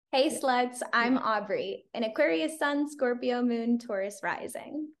Hey sluts, I'm Aubrey, an Aquarius sun, Scorpio moon, Taurus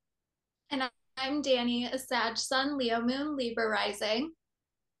rising. And I'm Danny, a Sag Sun, Leo Moon, Libra Rising.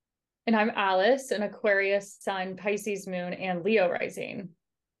 And I'm Alice, an Aquarius sun, Pisces moon, and Leo rising.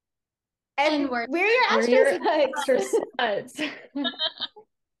 And And we're we're your We're Astro your extra sluts. sluts.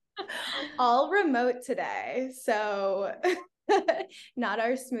 All remote today, so not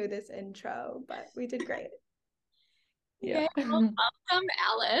our smoothest intro, but we did great. Yeah. Okay, well, welcome,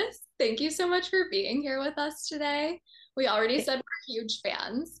 Alice. Thank you so much for being here with us today. We already said we're huge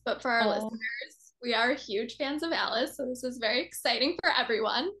fans, but for our Oh, listeners, we are huge fans of Alice, so this is very exciting for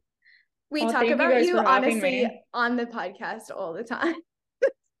everyone. We oh, talk thank you about guys you for having honestly me. on the podcast all the time.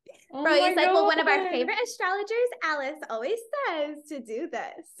 Oh Bro, he's my like, well, one of our God. favorite astrologers, Alice, always says to do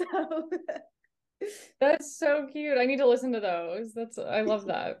this. So That's so cute. I need to listen to those. I love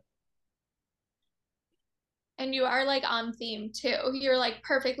that. And you are like on theme too. You're like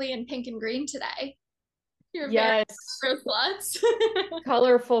perfectly in pink and green today. You're very Yes. sluts.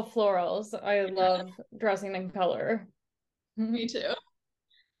 Colorful florals. I love dressing in color. Me too.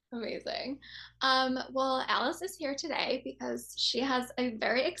 Amazing. Well, Alice is here today because she has a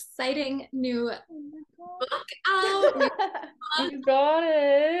very exciting new Oh my God. book out. You got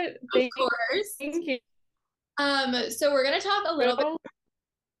it. Of course. Thank you. So we're gonna talk a little bit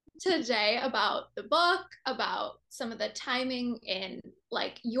today about the book, about some of the timing in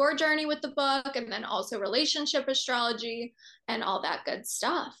like your journey with the book, and then also relationship astrology and all that good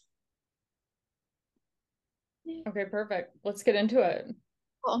stuff. Okay, perfect. Let's get into it.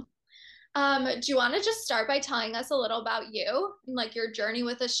 Cool. Do you want to just start by telling us a little about you and like your journey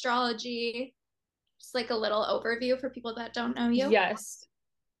with astrology? Just like a little overview for people that don't know you. Yes.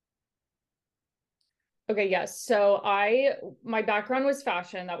 Okay, yes. So my background was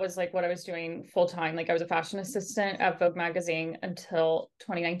fashion. That was like what I was doing full time. Like I was a fashion assistant at Vogue magazine until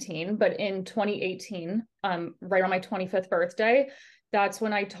 2019. But in 2018, right on my 25th birthday, that's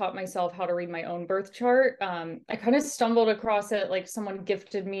when I taught myself how to read my own birth chart. I kind of stumbled across it. Like someone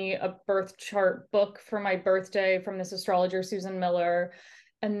gifted me a birth chart book for my birthday from this astrologer, Susan Miller.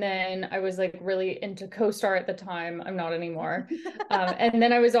 And then I was like really into CoStar at the time. I'm not anymore. And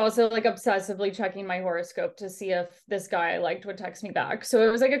then I was also like obsessively checking my horoscope to see if this guy I liked would text me back. So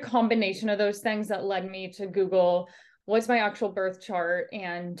it was like a combination of those things that led me to Google what's my actual birth chart.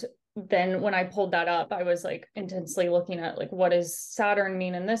 And then when I pulled that up, I was like intensely looking at like what does Saturn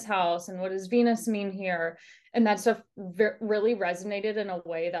mean in this house and what does Venus mean here? And that stuff really resonated in a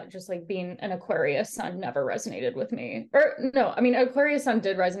way that just like being an Aquarius sun never resonated with me. Or no, I mean, Aquarius sun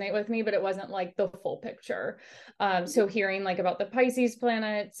did resonate with me, but it wasn't like the full picture. So hearing like about the Pisces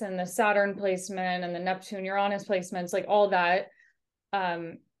planets and the Saturn placement and the Neptune Uranus placements, like all that,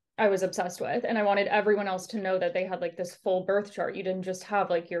 I was obsessed with. And I wanted everyone else to know that they had like this full birth chart. You didn't just have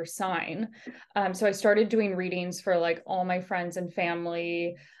like your sign. So I started doing readings for like all my friends and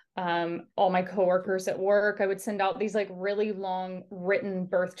family, all my coworkers at work. I would send out these like really long written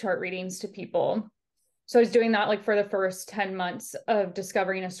birth chart readings to people. So I was doing that like for the first 10 months of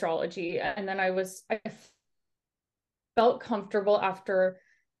discovering astrology. And then I felt comfortable after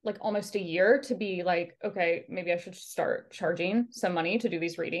like almost a year to be like, okay, maybe I should start charging some money to do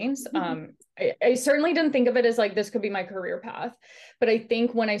these readings. I certainly didn't think of it as like this could be my career path, but I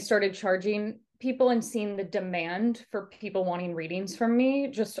think when I started charging people and seeing the demand for people wanting readings from me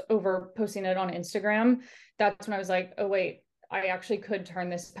just over posting it on Instagram, that's when I was like, oh wait, I actually could turn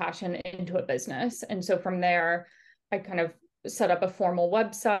this passion into a business. And so from there, I kind of set up a formal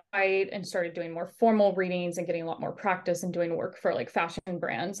website and started doing more formal readings and getting a lot more practice and doing work for like fashion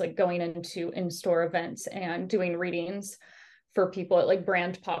brands, like going into in-store events and doing readings for people at like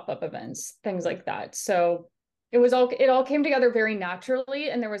brand pop-up events, things like that. So it all came together very naturally.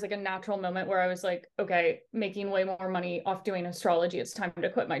 And there was like a natural moment where I was like, okay, making way more money off doing astrology. It's time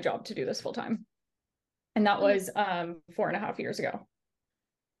to quit my job to do this full time. And that was 4.5 years ago.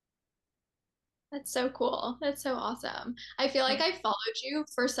 That's so cool. That's so awesome. I feel like I followed you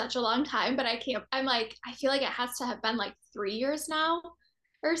for such a long time, but I can't, I'm like, I feel like it has to have been like 3 years now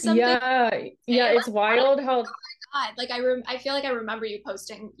or something. Yeah, yeah, Like, it's wild how God, like I feel like I remember you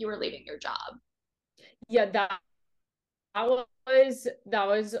posting you were leaving your job. yeah, that was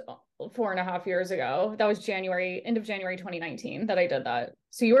 4.5 years ago. That was end of January 2019 that I did that.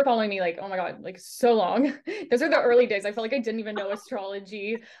 So you were following me like, oh my God, like so long. Those are the early days. I felt like I didn't even know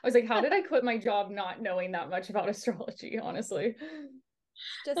astrology. I was like, how did I quit my job not knowing that much about astrology, honestly?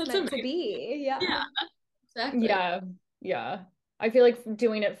 just That's meant to amazing. be. Yeah, Yeah. exactly. Yeah, yeah. I feel like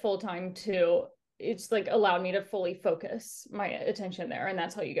doing it full time too, it's like allowed me to fully focus my attention there, and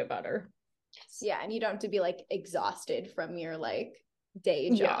that's how you get better. Yes. Yeah. And you don't have to be like exhausted from your like day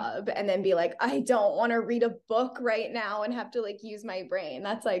job and then be like, I don't want to read a book right now and have to like use my brain.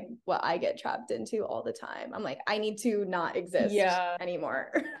 That's like what I get trapped into all the time. I'm like, I need to not exist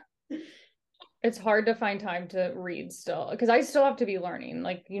anymore. It's hard to find time to read still, because I still have to be learning.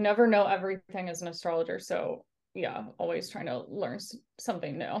 Like, you never know everything as an astrologer. So yeah, always trying to learn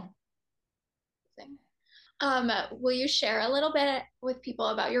something new. Will you share a little bit with people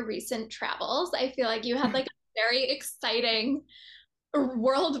about your recent travels? I feel like you had like a very exciting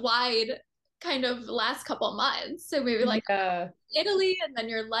worldwide kind of last couple months. So maybe like Italy and then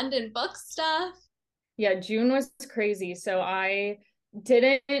your London book stuff. Yeah, June was crazy. So I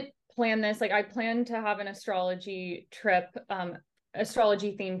didn't plan this. Like, I planned to have an astrology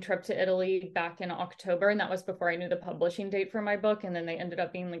themed trip to Italy back in October, and that was before I knew the publishing date for my book, and then they ended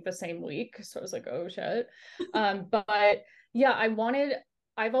up being like the same week, so I was like, oh shit. But yeah,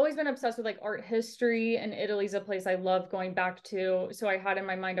 I've always been obsessed with like art history, and Italy's a place I love going back to. So I had in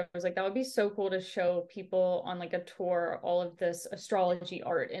my mind, I was like, that would be so cool to show people on like a tour all of this astrology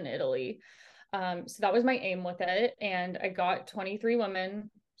art in Italy. So that was my aim with it, and I got 23 women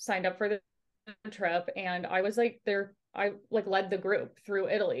signed up for the trip, and I was like I like led the group through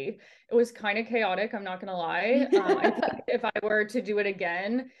Italy. It was kind of chaotic, I'm not gonna lie. I think if I were to do it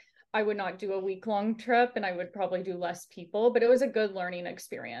again, I would not do a week-long trip, and I would probably do less people, but it was a good learning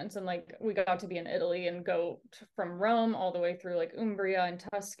experience. And like, we got to be in Italy and go from Rome all the way through like Umbria and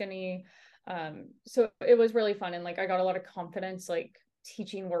Tuscany. So it was really fun, and like I got a lot of confidence like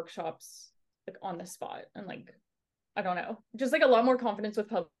teaching workshops like on the spot, and like, I don't know, just like a lot more confidence with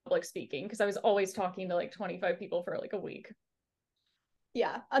public speaking, because I was always talking to like 25 people for like a week.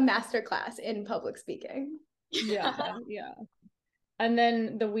 Yeah, a master class in public speaking. Yeah. And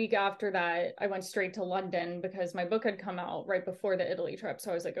then the week after that, I went straight to London because my book had come out right before the Italy trip.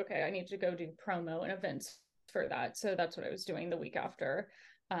 So I was like, okay, I need to go do promo and events for that. So that's what I was doing the week after.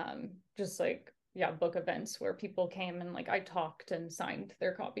 Just like, yeah, book events where people came and like I talked and signed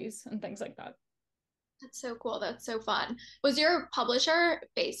their copies and things like that. That's so cool. That's so fun. Was your publisher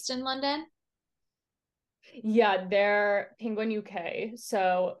based in London? Yeah, they're Penguin UK.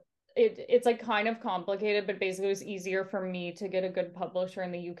 So it's like kind of complicated, but basically it was easier for me to get a good publisher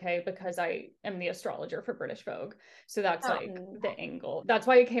in the UK because I am the astrologer for British Vogue. So that's like the angle. That's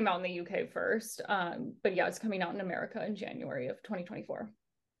why it came out in the UK first. But yeah, it's coming out in America in January of 2024.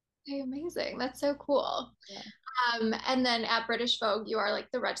 Okay, amazing. That's so cool. Yeah. And then at British Vogue, you are like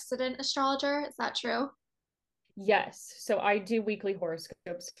the resident astrologer. Is that true? Yes. So I do weekly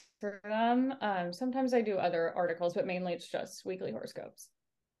horoscopes for them. Sometimes I do other articles, but mainly it's just weekly horoscopes.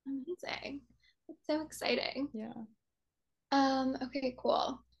 Amazing. That's so exciting. Yeah. Okay,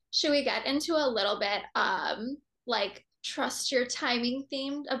 cool. Should we get into a little bit like trust your timing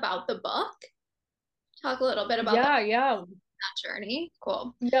themed about the book? Talk a little bit about that journey.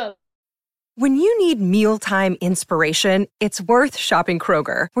 Cool. Yeah. When you need mealtime inspiration, it's worth shopping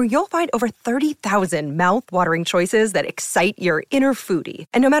Kroger, where you'll find over 30,000 mouth-watering choices that excite your inner foodie.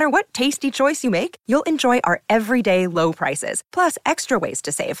 And no matter what tasty choice you make, you'll enjoy our everyday low prices, plus extra ways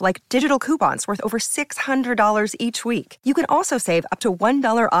to save, like digital coupons worth over $600 each week. You can also save up to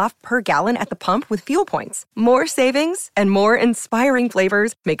 $1 off per gallon at the pump with fuel points. More savings and more inspiring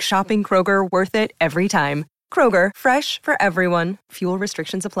flavors make shopping Kroger worth it every time. Kroger, fresh for everyone. Fuel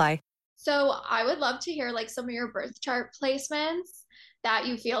restrictions apply. So I would love to hear like some of your birth chart placements that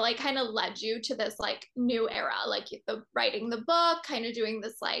you feel like kind of led you to this like new era, like the writing the book, kind of doing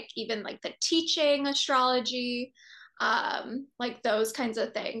this like even like the teaching astrology, like those kinds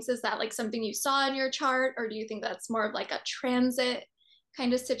of things. Is that like something you saw in your chart, or do you think that's more of like a transit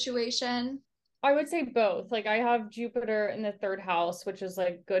kind of situation? I would say both. Like, I have Jupiter in the third house, which is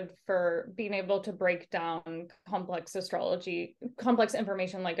like good for being able to break down complex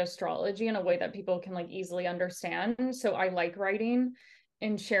information like astrology in a way that people can like easily understand. So I like writing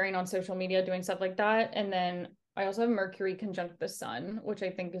and sharing on social media, doing stuff like that. And then I also have Mercury conjunct the sun, which I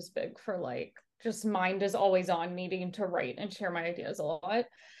think is big for like just mind is always on, needing to write and share my ideas a lot.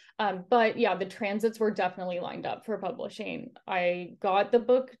 But yeah, the transits were definitely lined up for publishing. I got the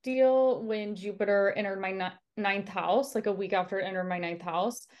book deal when Jupiter entered my ninth house, like a week after it entered my ninth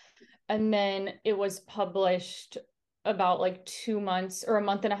house. And then it was published about like 2 months or a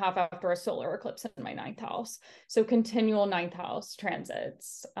month and a half after a solar eclipse in my ninth house. So continual ninth house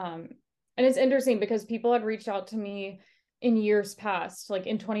transits. And it's interesting because people had reached out to me in years past, like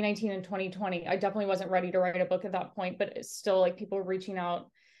in 2019 and 2020. I definitely wasn't ready to write a book at that point, but it's still like people were reaching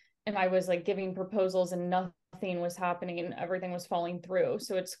out. And I was like giving proposals and nothing was happening. Everything was falling through.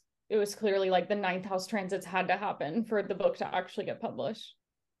 So it was clearly like the ninth house transits had to happen for the book to actually get published.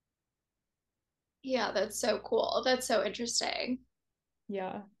 Yeah, that's so cool. That's so interesting.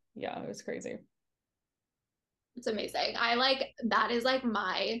 Yeah. Yeah. It was crazy. It's amazing. That is like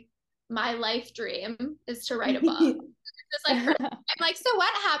my life dream is to write a book. It's like, I'm like, so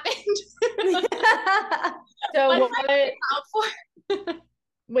what happened? So what out for?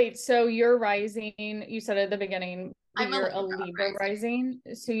 Wait, so you're rising, you said at the beginning that I'm you're a Libra rising.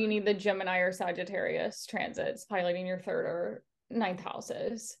 So you need the Gemini or Sagittarius transits highlighting your third or ninth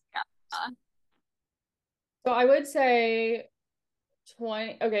houses. Yeah. So I would say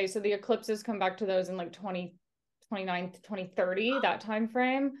okay, so the eclipses come back to those in like 2029 to 2030, that time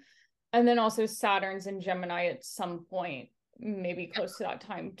frame. And then also Saturn's in Gemini at some point, maybe close to that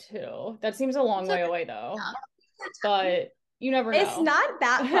time too. That seems a long way away though. Yeah. But you never know. It's not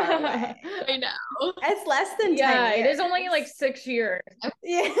that far away. I know. It's less than 10 years. It is only like 6 years.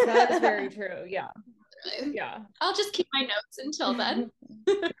 Yeah. That's very true. Yeah. Really? Yeah. I'll just keep my notes until then.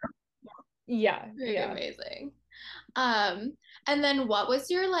 Yeah. Very yeah. amazing. And then what was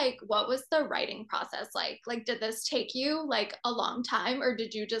the writing process like? Like, did this take you like a long time, or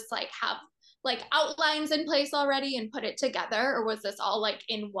did you just like have like outlines in place already and put it together, or was this all like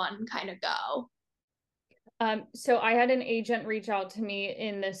in one kind of go? So I had an agent reach out to me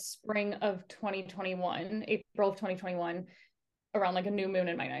in the spring of 2021, April of 2021, around like a new moon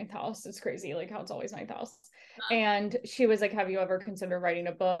in my ninth house. It's crazy, like how it's always ninth house. And she was like, have you ever considered writing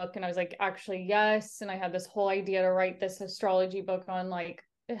a book? And I was like, actually, yes. And I had this whole idea to write this astrology book on like,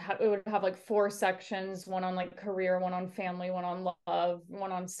 it would have like 4 sections, one on like career, one on family, one on love,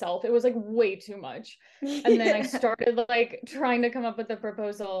 one on self. It was like way too much. And then I started like trying to come up with a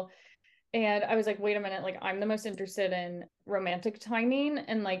proposal. And I was like, wait a minute, like I'm the most interested in romantic timing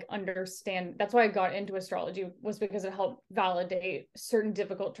and like understand. That's why I got into astrology, was because it helped validate certain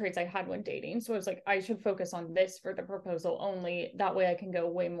difficult traits I had when dating. So I was like, I should focus on this for the proposal only. That way I can go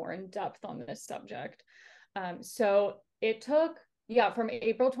way more in depth on this subject. So it took, from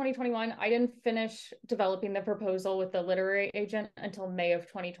April 2021, I didn't finish developing the proposal with the literary agent until May of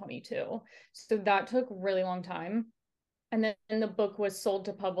 2022. So that took a really long time. And then the book was sold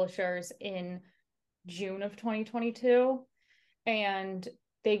to publishers in June of 2022. And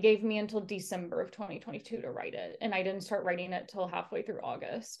they gave me until December of 2022 to write it. And I didn't start writing it till halfway through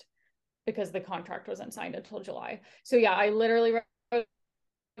August because the contract wasn't signed until July. So yeah, I literally wrote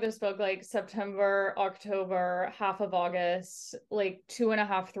this book like September, October, half of August, like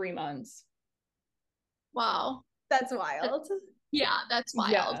 2.5, 3 months. Wow. That's wild. Yeah, that's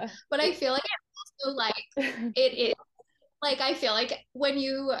wild. Yeah. But I feel like it also like it is like, I feel like when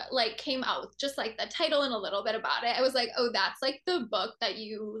you like came out with just like the title and a little bit about it, I was like, oh, that's like the book that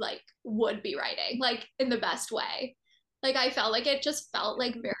you like would be writing, like in the best way. Like I felt like it just felt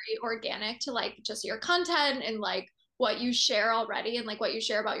like very organic to like just your content and like what you share already and like what you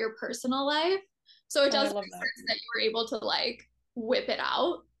share about your personal life. So it does make sense that you were able to like whip it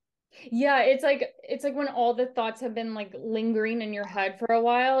out. Yeah, it's like when all the thoughts have been like lingering in your head for a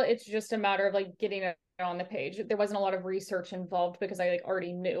while, it's just a matter of like getting it on the page. There wasn't a lot of research involved because I like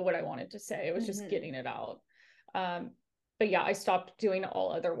already knew what I wanted to say. It was just getting it out. But yeah, I stopped doing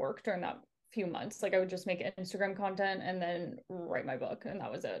all other work during that few months. Like I would just make Instagram content and then write my book, and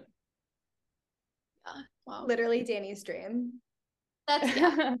that was it. Yeah, wow. Literally Danny's dream.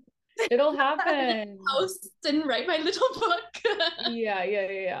 That's It'll happen. Post and write my little book.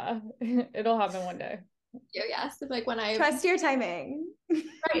 Yeah. It'll happen one day. Yes, like when I trust your timing.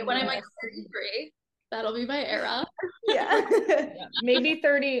 Right, when I'm like 33, that'll be my era. Yeah. Maybe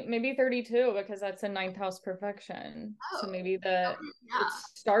 30, maybe 32, because that's a ninth house perfection. So maybe it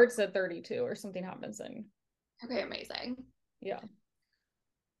starts at 32 or something happens then. Okay, amazing. Yeah.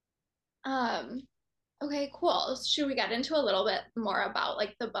 Okay, cool. Should we get into a little bit more about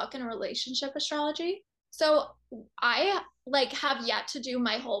like the book and relationship astrology? So I like have yet to do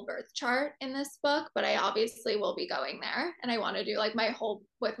my whole birth chart in this book, but I obviously will be going there, and I want to do like my whole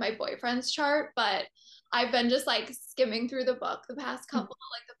with my boyfriend's chart, but I've been just like skimming through the book the past couple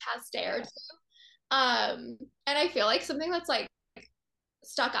like the past day or two. And I feel like something that's like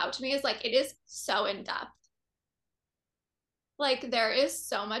stuck out to me is like it is so in depth. Like there is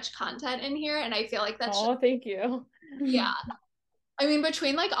so much content in here, and I feel like that's thank you. Yeah. I mean,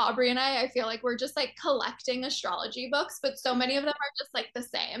 between like Aubrey and I feel like we're just like collecting astrology books, but so many of them are just like the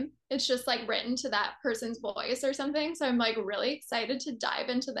same. It's just like written to that person's voice or something. So I'm like really excited to dive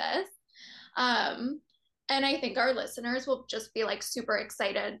into this. And I think our listeners will just be like super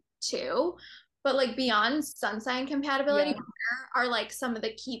excited too. But like beyond sun sign compatibility, where are like some of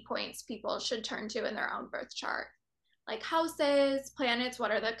the key points people should turn to in their own birth chart? Like houses, planets,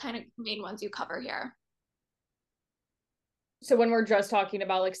 what are the kind of main ones you cover here? So when we're just talking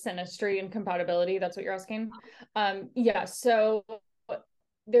about like synastry and compatibility, that's what you're asking? Yeah, so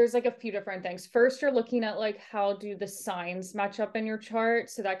there's like a few different things. First, you're looking at like how do the signs match up in your chart.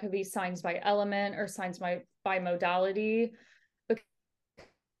 So that could be signs by element or signs by modality.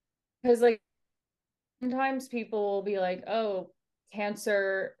 Because like sometimes people will be like, oh,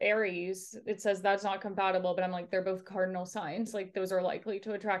 Cancer, Aries, it says that's not compatible, but I'm like, they're both cardinal signs. Like those are likely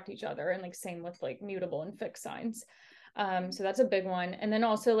to attract each other. And like same with like mutable and fixed signs. So that's a big one. And then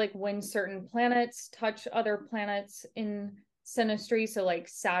also like when certain planets touch other planets in synastry. So like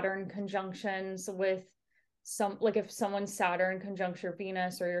Saturn conjunctions with some, like if someone's Saturn conjunct your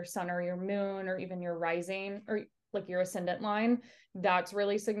Venus or your sun or your moon or even your rising or like your ascendant line, that's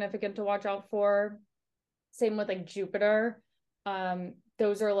really significant to watch out for. Same with like Jupiter.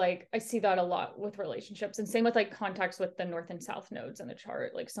 Those are like, I see that a lot with relationships, and same with like contacts with the north and south nodes in the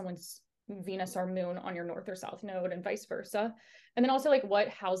chart, like someone's Venus or moon on your north or south node and vice versa. And then also like what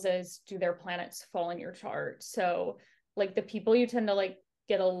houses do their planets fall in your chart? So like the people you tend to like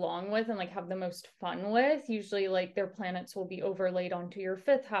get along with and like have the most fun with, usually like their planets will be overlaid onto your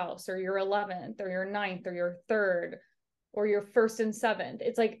 5th house or your 11th or your 9th or your 3rd or your 1st and 7th.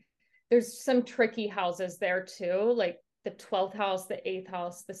 It's like there's some tricky houses there too, like the 12th house, the 8th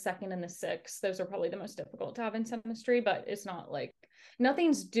house, the 2nd and the 6th. Those are probably the most difficult to have in synastry, but it's not like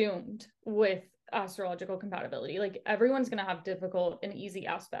nothing's doomed with astrological compatibility. Like everyone's going to have difficult and easy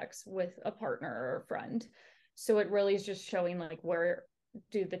aspects with a partner or a friend. So it really is just showing like where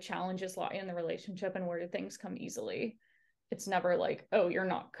do the challenges lie in the relationship and where do things come easily. It's never like, oh, you're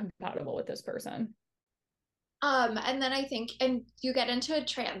not compatible with this person. And then I think, and you get into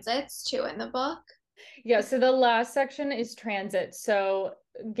transits too in the book. Yeah, so the last section is transit. So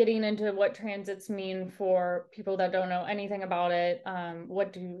getting into what transits mean for people that don't know anything about it.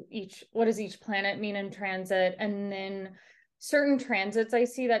 What does each planet mean in transit? And then certain transits I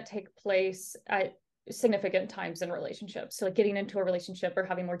see that take place at significant times in relationships. So like getting into a relationship or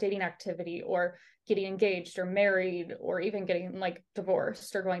having more dating activity or getting engaged or married or even getting like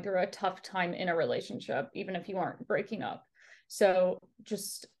divorced or going through a tough time in a relationship, even if you aren't breaking up. So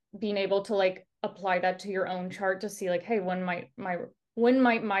just being able to like apply that to your own chart to see like, hey, when might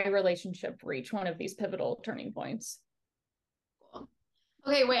my relationship reach one of these pivotal turning points? Cool.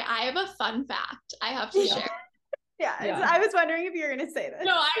 Okay, wait, I have a fun fact I have to share. Yeah, I was wondering if you were going to say this.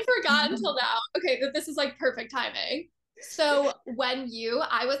 No, I forgot until now. Okay, that this is like perfect timing. So when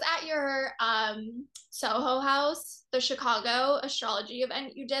I was at your Soho House, the Chicago astrology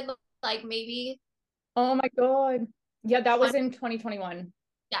event you did like maybe. Oh my God. Yeah, that was in 2021.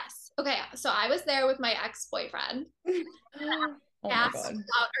 Yes. Okay, so I was there with my ex-boyfriend. Oh my asked God.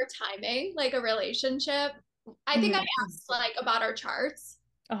 about our timing, like a relationship. I think I asked like about our charts.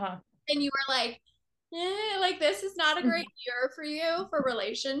 Uh-huh. And you were like, like this is not a great year for you for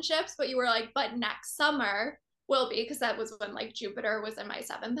relationships, but you were like, but next summer will be, because that was when like Jupiter was in my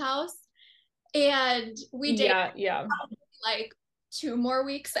 7th house. And we dated like 2 more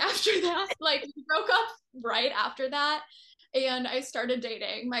weeks after that. Like we broke up right after that. And I started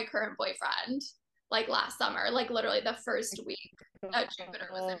dating my current boyfriend like last summer, like literally the first week that Jupiter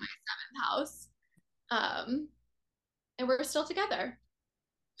was in my 7th house. And we're still together.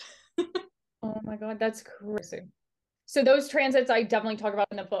 Oh my God, that's crazy. So those transits I definitely talk about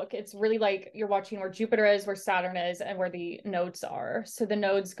in the book. It's really like you're watching where Jupiter is, where Saturn is, and where the nodes are. So the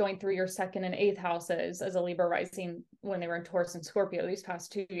nodes going through your 2nd and 8th houses as a Libra rising when they were in Taurus and Scorpio these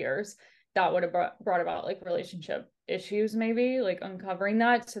past 2 years, that would have brought about like relationship issues, maybe like uncovering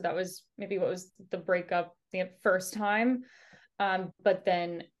that. So that was maybe what was the breakup the first time. But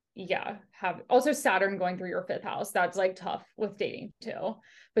then have also Saturn going through your 5th house. That's like tough with dating too.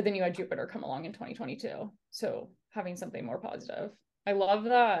 But then you had Jupiter come along in 2022. So having something more positive. I love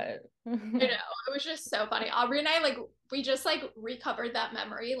that. I know. It was just so funny. Aubrey and I, like, we just like recovered that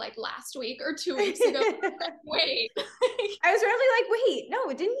memory like last week or 2 weeks ago. Wait. I was really like, wait, no,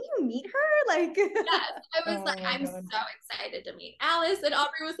 didn't you meet her? Like, yes. I was like, I'm so excited to meet Alice. And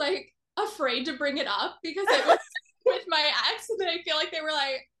Aubrey was like afraid to bring it up because it was with my ex. And then I feel like they were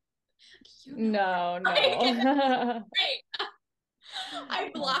like, no. Great.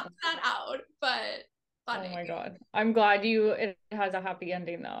 I blocked that out, but funny. Oh my God. I'm glad it has a happy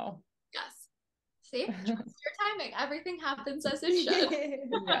ending though. Yes. See, trust your timing. Everything happens as it should.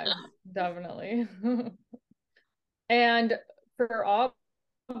 Yes, definitely. And for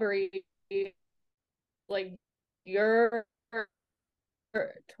Aubrey, like your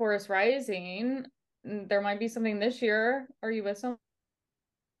Taurus rising, there might be something this year. Are you with someone?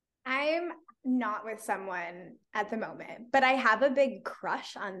 I'm not with someone at the moment, but I have a big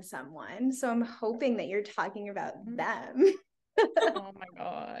crush on someone. So I'm hoping that you're talking about them. Oh my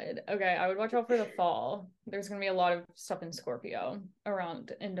God. Okay, I would watch out for the fall. There's gonna be a lot of stuff in Scorpio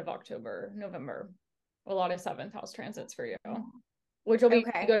around end of October, November. A lot of seventh house transits for you, which will be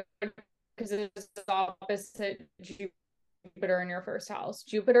good because it's opposite Jupiter in your first house.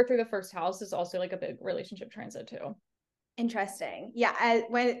 Jupiter through the first house is also like a big relationship transit too. Interesting. Yeah.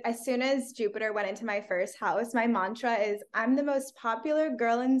 As soon as Jupiter went into my first house, my mantra is, I'm the most popular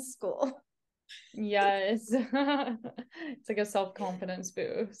girl in school. Yes. It's like a self-confidence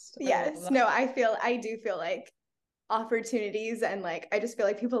boost. Yes. No, I do feel like opportunities, and like I just feel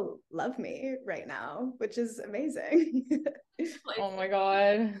like people love me right now, which is amazing. Oh my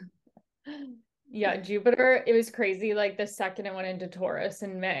God. Yeah, Jupiter, it was crazy. Like the second it went into Taurus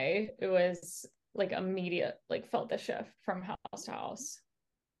in May, it was like immediate, like felt the shift from house to house.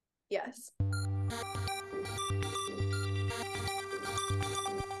 Yes.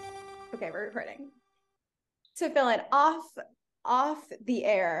 Okay, we're recording. To fill it off the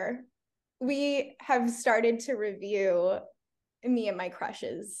air, we have started to review me and my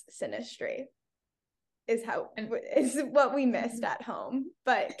crush's synastry. Is what we missed at home.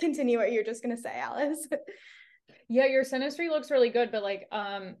 But continue what you're just gonna say, Alice. Yeah, your synastry looks really good, but like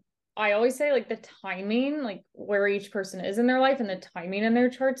I always say like the timing, like where each person is in their life and the timing in their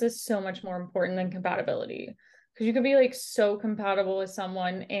charts is so much more important than compatibility. Because you could be like so compatible with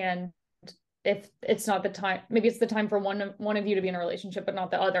someone, and if it's not the time, maybe it's the time for one of you to be in a relationship but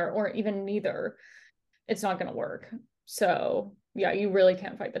not the other, or even neither, it's not going to work. So yeah, you really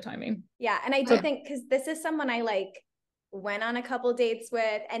can't fight the timing. Yeah, and I do think, because this is someone I like went on a couple dates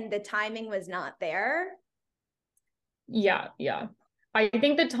with and the timing was not there. Yeah, I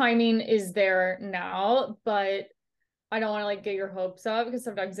think the timing is there now, but I don't want to like get your hopes up, because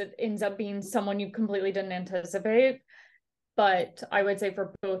sometimes it ends up being someone you completely didn't anticipate. But I would say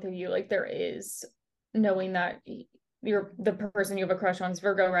for both of you, like there is, knowing that you're the person you have a crush on is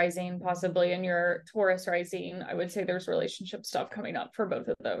Virgo rising, possibly, and your Taurus rising, I would say there's relationship stuff coming up for both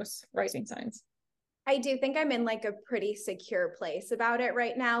of those rising signs. I do think I'm in like a pretty secure place about it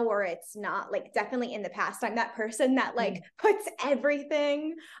right now, where it's not like, definitely in the past, I'm that person that like puts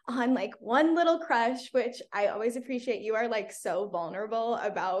everything on like one little crush, which I always appreciate. You are like so vulnerable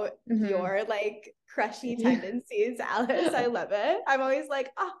about your like crushy tendencies, Alice. I love it. I'm always like,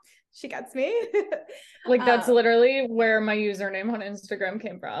 oh, she gets me. Like that's literally where my username on Instagram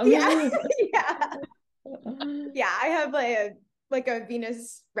came from. Yeah. Yeah, I have like a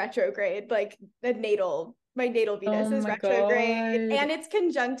Venus retrograde, like my natal Venus is retrograde, and it's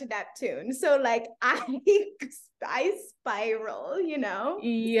conjunct Neptune. So like I spiral, you know?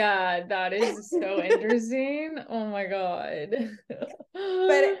 Yeah, that is so interesting. Oh my God.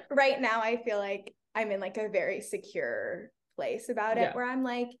 But right now I feel like I'm in like a very secure place about it, where I'm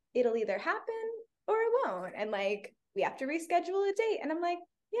like, it'll either happen or it won't. And like, we have to reschedule a date. And I'm like,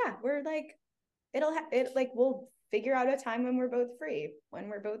 yeah, we're like, we'll figure out a time when we're both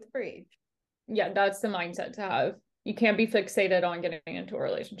free. Yeah, that's the mindset to have. You can't be fixated on getting into a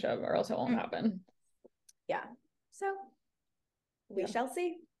relationship, or else it won't happen. Yeah. So we shall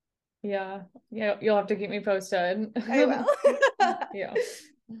see. Yeah. You'll have to keep me posted. I will. Yeah.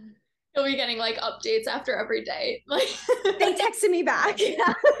 You'll be getting like updates after every date. Like they texted me back.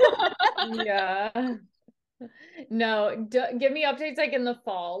 Yeah. No, give me updates like in the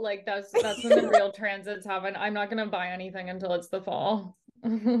fall. Like that's when the real transits happen. I'm not gonna buy anything until it's the fall.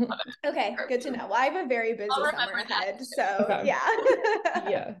 Okay, good to know. Well, I have a very busy summer ahead, so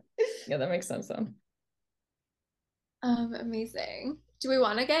yeah. Yeah, that makes sense then. Amazing. Do we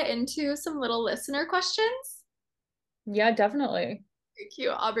want to get into some little listener questions? Yeah, definitely. Very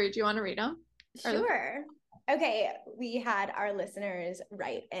cute. Aubrey, do you want to read them? Sure. Okay, we had our listeners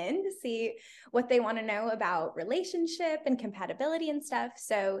write in to see what they want to know about relationship and compatibility and stuff.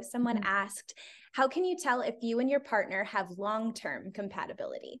 So someone asked, how can you tell if you and your partner have long-term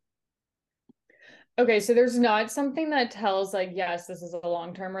compatibility? Okay, so there's not something that tells like, yes, this is a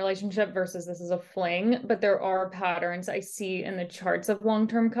long-term relationship versus this is a fling, but there are patterns I see in the charts of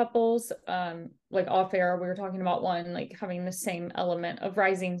long-term couples. Like off air, we were talking about one, like having the same element of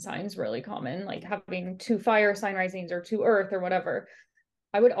rising signs, really common, like having 2 fire sign risings or 2 earth or whatever.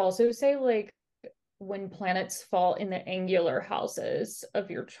 I would also say like when planets fall in the angular houses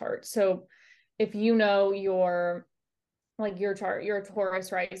of your chart. So if you know your chart, you're a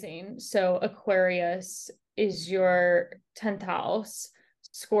Taurus rising. So Aquarius is your 10th house,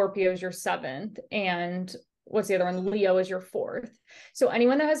 Scorpio is your 7th, and what's the other one? Leo is your 4th. So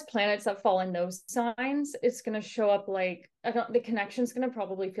anyone that has planets that fall in those signs, it's going to show up like, the connection's going to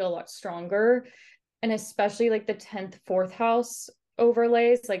probably feel a lot stronger. And especially like the 10th, 4th house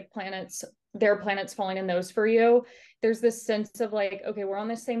overlays, like planets their planets falling in those for you, there's this sense of like, okay, we're on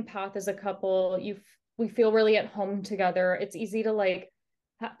the same path as a couple. We feel really at home together. It's easy to like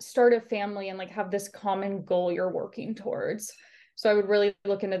start a family and like have this common goal you're working towards. So I would really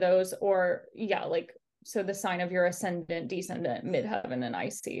look into those, or yeah, like, so the sign of your ascendant, descendant, midheaven, and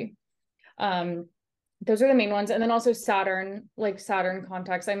IC. Those are the main ones. And then also Saturn, like Saturn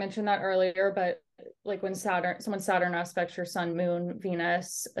contacts. I mentioned that earlier, but like when someone's Saturn aspects your sun, moon,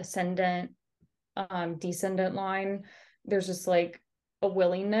 Venus, ascendant, descendant line, there's just like a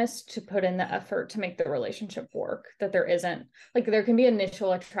willingness to put in the effort to make the relationship work, that there isn't like, there can be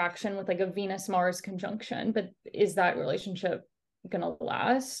initial attraction with like a Venus Mars conjunction, but is that relationship gonna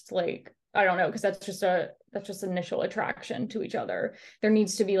last? Like, I don't know, because that's just initial attraction to each other. There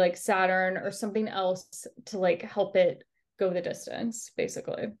needs to be like Saturn or something else to like help it go the distance,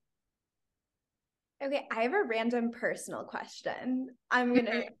 basically. Okay, I have a random personal question. I'm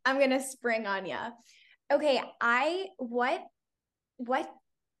gonna spring on you. Okay, what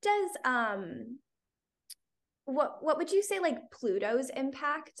does what would you say like Pluto's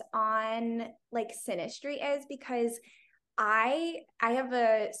impact on like synastry is? Because I have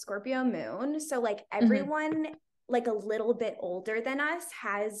a Scorpio moon, so like everyone like a little bit older than us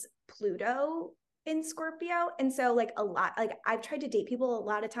has Pluto in Scorpio, and so like a lot, like I've tried to date people a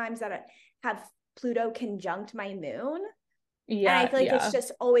lot of times that have Pluto conjunct my moon, and I feel like it's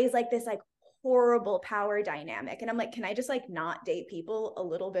just always like this like horrible power dynamic, and I'm like, can I just like not date people a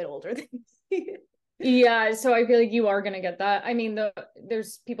little bit older than me? Yeah, so I feel like you are going to get that. I mean,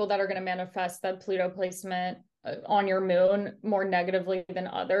 there's people that are going to manifest that Pluto placement on your moon more negatively than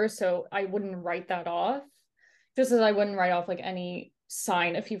others. So I wouldn't write that off, just as I wouldn't write off like any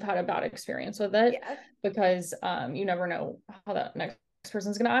sign if you've had a bad experience with it, because you never know how that next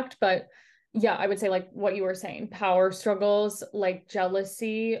person's going to act. But yeah, I would say like what you were saying, power struggles, like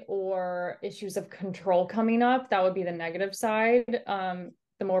jealousy or issues of control coming up, that would be the negative side.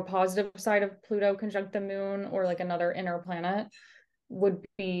 The more positive side of Pluto conjunct the moon or like another inner planet would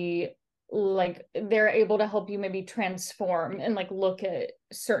be like they're able to help you maybe transform and like look at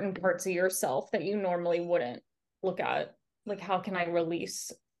certain parts of yourself that you normally wouldn't look at. Like, how can I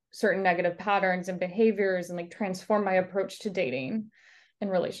release certain negative patterns and behaviors and like transform my approach to dating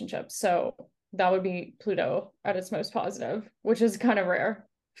and relationships? So that would be Pluto at its most positive, which is kind of rare.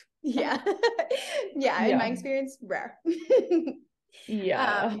 Yeah. Yeah, in my experience, rare.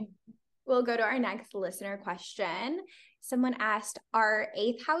 Yeah. We'll go to our next listener question. Someone asked, are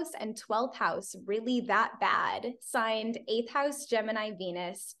 8th house and 12th house really that bad? Signed 8th house Gemini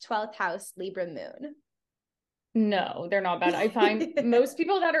Venus, 12th house Libra moon. No, they're not bad. I find most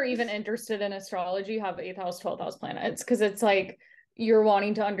people that are even interested in astrology have 8th house, 12th house planets, because it's like you're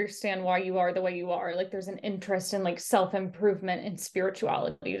wanting to understand why you are the way you are. Like there's an interest in like self-improvement and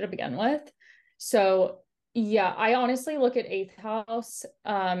spirituality to begin with. So yeah, I honestly look at 8th house.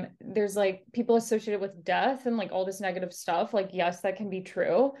 There's like people associated with death and like all this negative stuff. Like, yes, that can be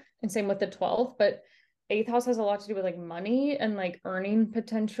true. And same with the 12th, but 8th house has a lot to do with like money and like earning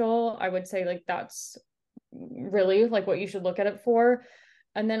potential. I would say like that's really like what you should look at it for.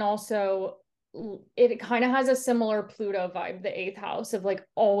 And then also it kind of has a similar Pluto vibe, the 8th house, of like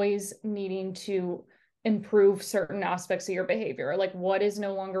always needing to improve certain aspects of your behavior, like what is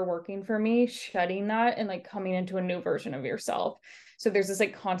no longer working for me, shedding that and like coming into a new version of yourself. So there's this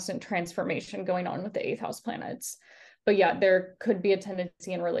like constant transformation going on with the 8th house planets. But yeah, there could be a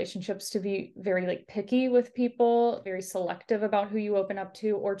tendency in relationships to be very like picky with people, very selective about who you open up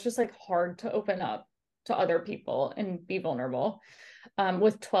to, or it's just like hard to open up to other people and be vulnerable.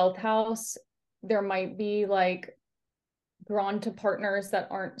 With 12th house, there might be like drawn to partners that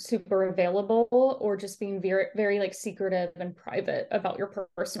aren't super available, or just being very, very like secretive and private about your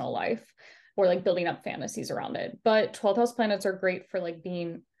personal life, or like building up fantasies around it. But 12th house planets are great for like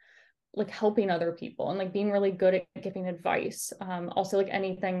being like helping other people and like being really good at giving advice. Also like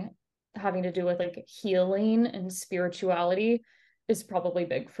anything having to do with like healing and spirituality is probably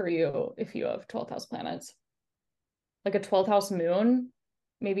big for you if you have 12th house planets. Like a 12th house moon,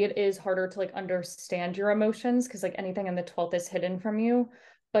 maybe it is harder to like understand your emotions because like anything in the 12th is hidden from you,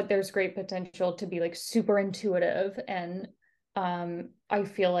 but there's great potential to be like super intuitive. And I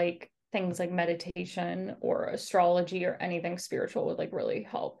feel like things like meditation or astrology or anything spiritual would like really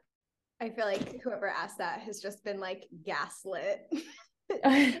help. I feel like whoever asked that has just been like gaslit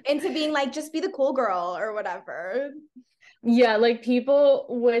into being like, just be the cool girl or whatever. Yeah, like people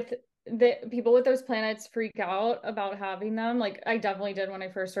with those planets freak out about having them. Like I definitely did when I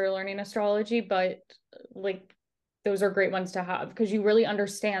first started learning astrology, but like those are great ones to have because you really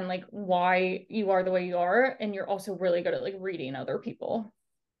understand like why you are the way you are, and you're also really good at like reading other people.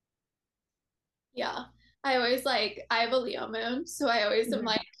 Yeah. I always like, I have a Leo moon, so I always am Mhm.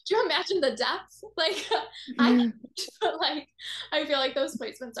 like, could you imagine the depth? Like, I, but like, I feel like those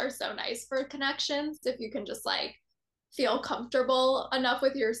placements are so nice for connections if you can just like feel comfortable enough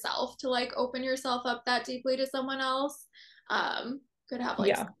with yourself to like open yourself up that deeply to someone else. Could have like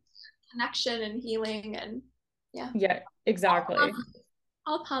Yeah. connection and healing and yeah, Yeah, all exactly. positive,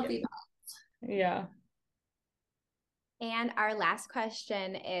 all Yeah. positive. Yeah. And our last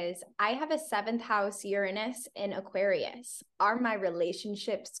question is, I have a 7th house Uranus in Aquarius. Are my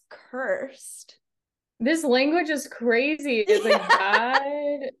relationships cursed? This language is crazy. It's like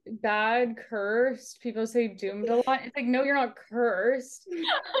bad, cursed. People say doomed a lot. It's like, no, you're not cursed.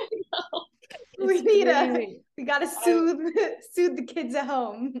 I know. It's crazy. We gotta soothe the kids at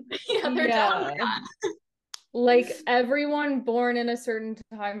home. Yeah, they're down with Yeah. Like everyone born in a certain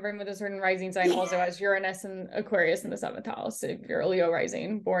time frame with a certain rising sign also has Uranus and Aquarius in the 7th house. If you're a Leo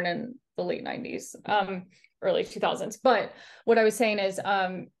rising, born in the late 90s, early 2000s. But what I was saying is,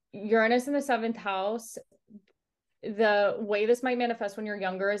 Uranus in the 7th house, the way this might manifest when you're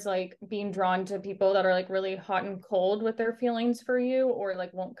younger is like being drawn to people that are like really hot and cold with their feelings for you, or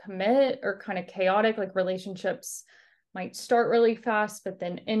like won't commit, or kind of chaotic, like relationships might start really fast but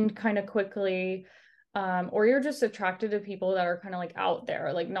then end kind of quickly. Or you're just attracted to people that are kind of like out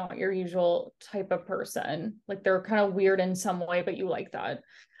there, like not your usual type of person, like they're kind of weird in some way but you like that.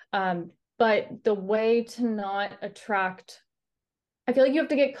 But the way to not attract, I feel like you have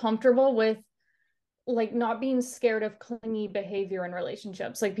to get comfortable with like not being scared of clingy behavior in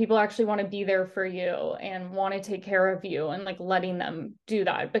relationships. Like people actually want to be there for you and want to take care of you, and like letting them do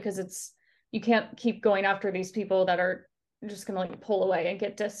that, because it's, you can't keep going after these people that are just going to like pull away and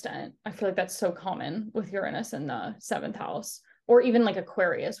get distant. I feel like that's so common with Uranus in the 7th house, or even like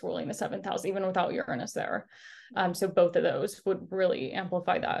Aquarius ruling the 7th house, even without Uranus there. So both of those would really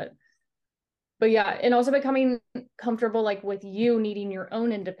amplify that. But yeah, and also becoming comfortable like with you needing your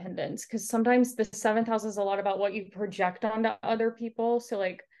own independence, because sometimes the 7th house is a lot about what you project onto other people. So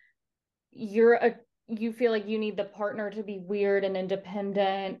like you feel like you need the partner to be weird and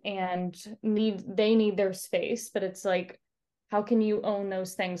independent and they need their space, but it's like, how can you own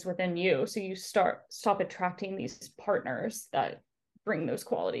those things within you, so you stop attracting these partners that bring those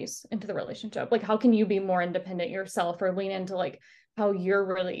qualities into the relationship? Like how can you be more independent yourself, or lean into like how you're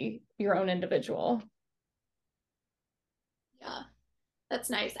really your own individual? Yeah, that's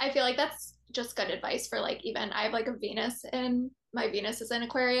nice. I feel like that's just good advice for like, even I have like a Venus, and my Venus is in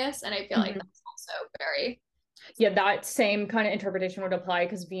Aquarius, and I feel like that's also very, Yeah, that same kind of interpretation would apply,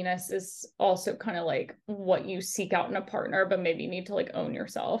 because Venus is also kind of like what you seek out in a partner, but maybe you need to like own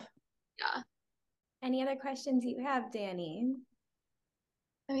yourself. yeah. Any other questions you have, Danny?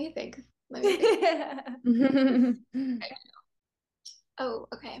 Let me think. Let me think. Oh,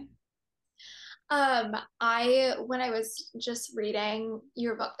 okay. I when I was just reading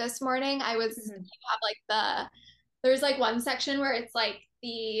your book this morning, I was you have like there's like one section where it's like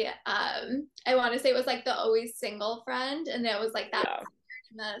the I want to say it was like the always single friend, and it was like that Yeah.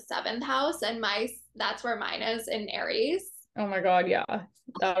 in the 7th house, and that's where mine is in Aries. Oh my God, yeah,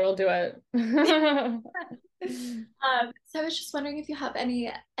 that'll do it. So I was just wondering if you have any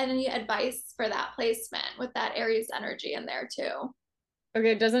advice for that placement with that Aries energy in there too.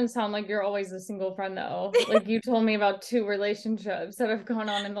 Okay, it doesn't sound like you're always a single friend though. Like you told me about 2 relationships that have gone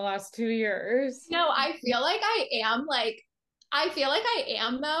on in the last 2 years. No, I feel like I feel like I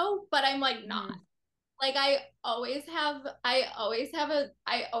am though, but I'm like not. Like I always have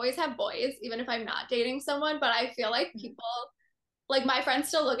boys, even if I'm not dating someone, but I feel like people, like my friends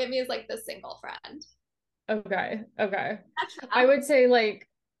still look at me as like the single friend. Okay. I would say like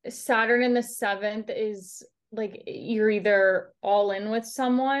Saturn in the 7th is like you're either all in with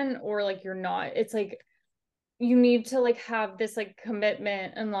someone or like you're not. It's like you need to like have this like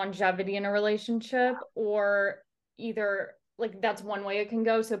commitment and longevity in a relationship, or either like that's one way it can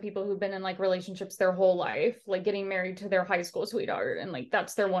go. So people who've been in like relationships their whole life, like getting married to their high school sweetheart, and like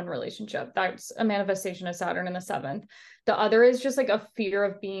that's their one relationship, that's a manifestation of Saturn in the 7th. The other is just like a fear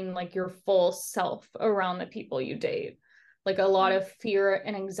of being like your full self around the people you date, like a lot of fear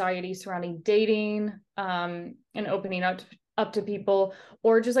and anxiety surrounding dating, and opening up to people,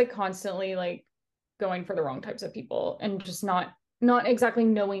 or just like constantly like going for the wrong types of people, and just not exactly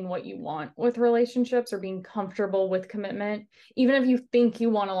knowing what you want with relationships, or being comfortable with commitment. Even if you think you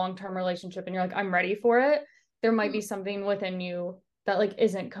want a long-term relationship and you're like, I'm ready for it, there might be something within you that like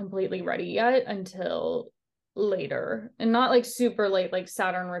isn't completely ready yet until later, and not like super late, like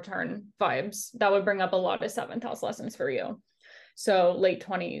Saturn return vibes. That would bring up a lot of 7th house lessons for you. So late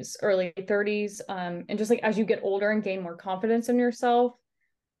 20s, early 30s, and just like as you get older and gain more confidence in yourself,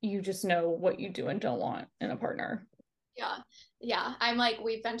 you just know what you do and don't want in a partner. Yeah. I'm like,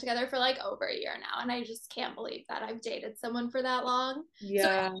 we've been together for like over a year now, and I just can't believe that I've dated someone for that long.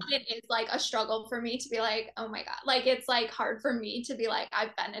 Yeah. So it is like a struggle for me to be like, oh my God. Like, it's like hard for me to be like,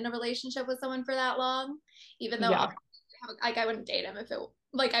 I've been in a relationship with someone for that long, even though like I wouldn't date him if it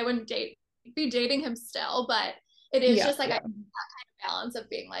like I wouldn't be dating him still, but it is just like I that kind of balance of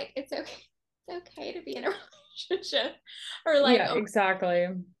being like, it's okay to be in a relationship, or like exactly.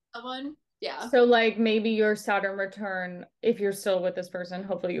 Someone. Yeah. So like maybe your Saturn return, if you're still with this person,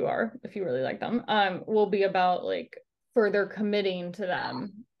 hopefully you are, if you really like them, will be about like further committing to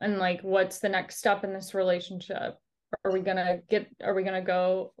them and like what's the next step in this relationship. Are we gonna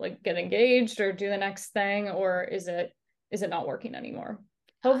go like get engaged or do the next thing, or is it not working anymore?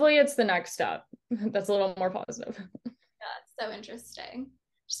 Hopefully it's the next step. That's a little more positive. Yeah, it's so interesting.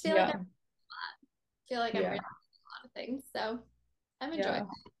 Just feel like I'm reading a lot of things. So I'm enjoying it.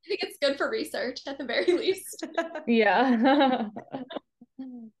 I think it's good for research at the very least. Yeah.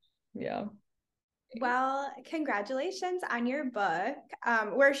 Yeah. Well, congratulations on your book.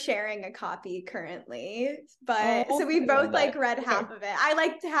 We're sharing a copy currently, but so we both like read half of it. I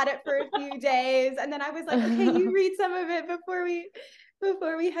like had it for a few days, and then I was like, okay, you read some of it before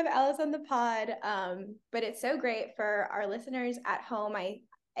we have Alice on the pod. But it's so great for our listeners at home.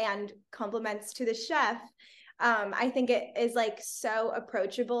 And compliments to the chef. I think it is like so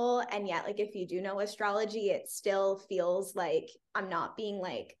approachable, and yet like if you do know astrology, it still feels like I'm not being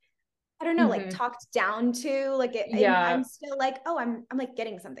like, I don't know, like talked down to, like it. I'm still like, oh, I'm like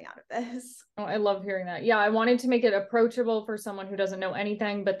getting something out of this. Oh, I love hearing that. Yeah, I wanted to make it approachable for someone who doesn't know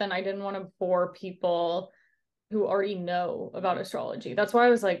anything, but then I didn't want to bore people who already know about astrology. That's why I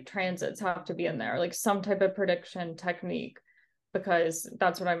was like, transits have to be in there, like some type of prediction technique, because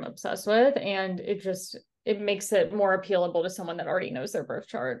that's what I'm obsessed with, and it makes it more appealable to someone that already knows their birth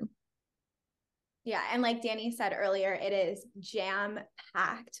chart. Yeah, and like Danny said earlier, it is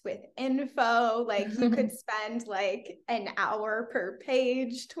jam-packed with info. Like you could spend like an hour per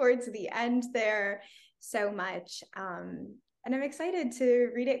page towards the end there. So much. And I'm excited to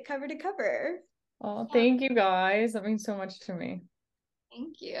read it cover to cover. Oh, thank you guys. That means so much to me.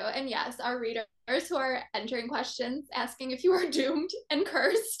 Thank you. And yes, our readers who are entering questions asking if you are doomed and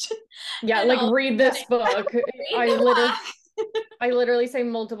cursed. Yeah, like read this book. I literally say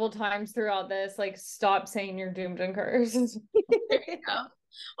multiple times throughout this, like, stop saying you're doomed and cursed. There you go.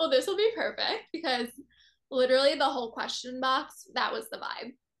 Well, this will be perfect because literally the whole question box, that was the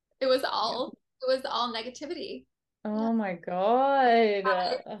vibe. It was all negativity. Oh my God.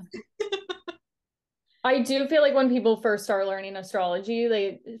 I do feel like when people first start learning astrology,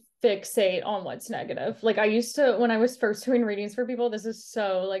 they fixate on what's negative. Like I used to, when I was first doing readings for people, this is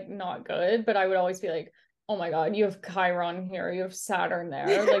so like not good, but I would always be like, oh my God, you have Chiron here, you have Saturn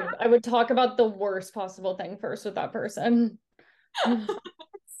there. Like I would talk about the worst possible thing first with that person.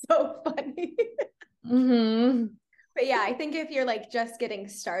 So funny. But yeah, I think if you're like just getting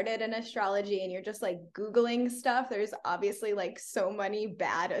started in astrology and you're just like Googling stuff, there's obviously like so many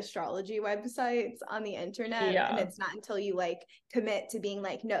bad astrology websites on the internet. And it's not until you like commit to being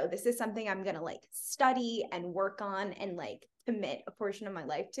like, no, this is something I'm going to like study and work on and like commit a portion of my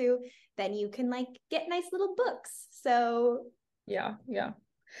life to, then you can like get nice little books. So yeah.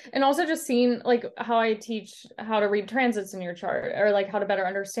 And also just seeing like how I teach how to read transits in your chart, or like how to better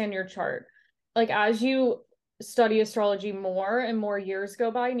understand your chart. Like as you study astrology more and more years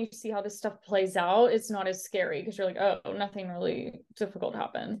go by and you see how this stuff plays out, it's not as scary because you're like, oh, nothing really difficult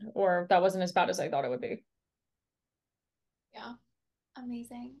happened, or that wasn't as bad as I thought it would be. Yeah.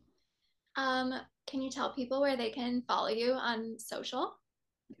 Amazing. Can you tell people where they can follow you on social?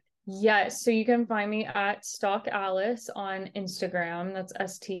 Yes, so you can find me at Stalk Alice on Instagram. That's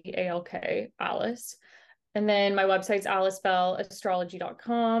STALK Alice. And then my website's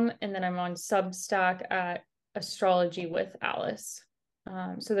alicebellastrology.com. And then I'm on Substack at Astrology with Alice.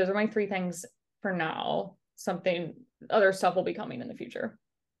 So those are my three things for now. Other stuff will be coming in the future.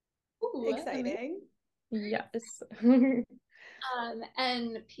 Ooh, exciting. Yes.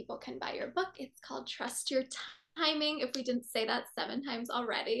 And people can buy your book. It's called Trust Your Timing. If we didn't say that 7 times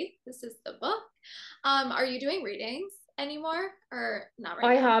already, this is the book. Are you doing readings anymore or not right now?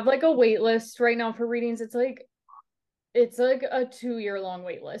 I have like a wait list right now for readings. It's like a 2-year-long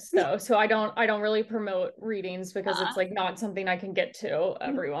wait list though. So I don't really promote readings because it's like not something I can get to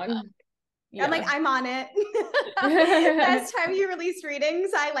everyone. Yeah. I'm like, I'm on it. Last time you released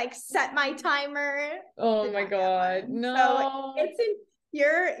readings, I like set my timer. Oh my God. No. So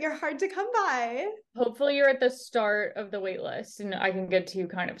you're hard to come by. Hopefully you're at the start of the wait list and I can get to you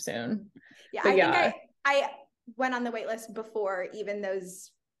kind of soon. Yeah, I think I went on the wait list before even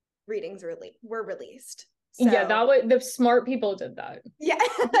those readings were released. So, yeah, that was the smart people did that. Yeah.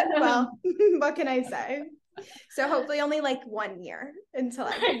 Well, what can I say? So hopefully only like 1 year until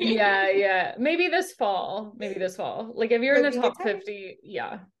I can. Yeah. Maybe this fall. Like if you're in the top 50,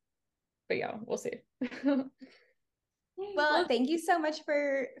 yeah. But yeah, we'll see. Well, thank you so much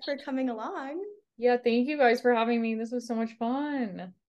for coming along. Yeah, thank you guys for having me. This was so much fun.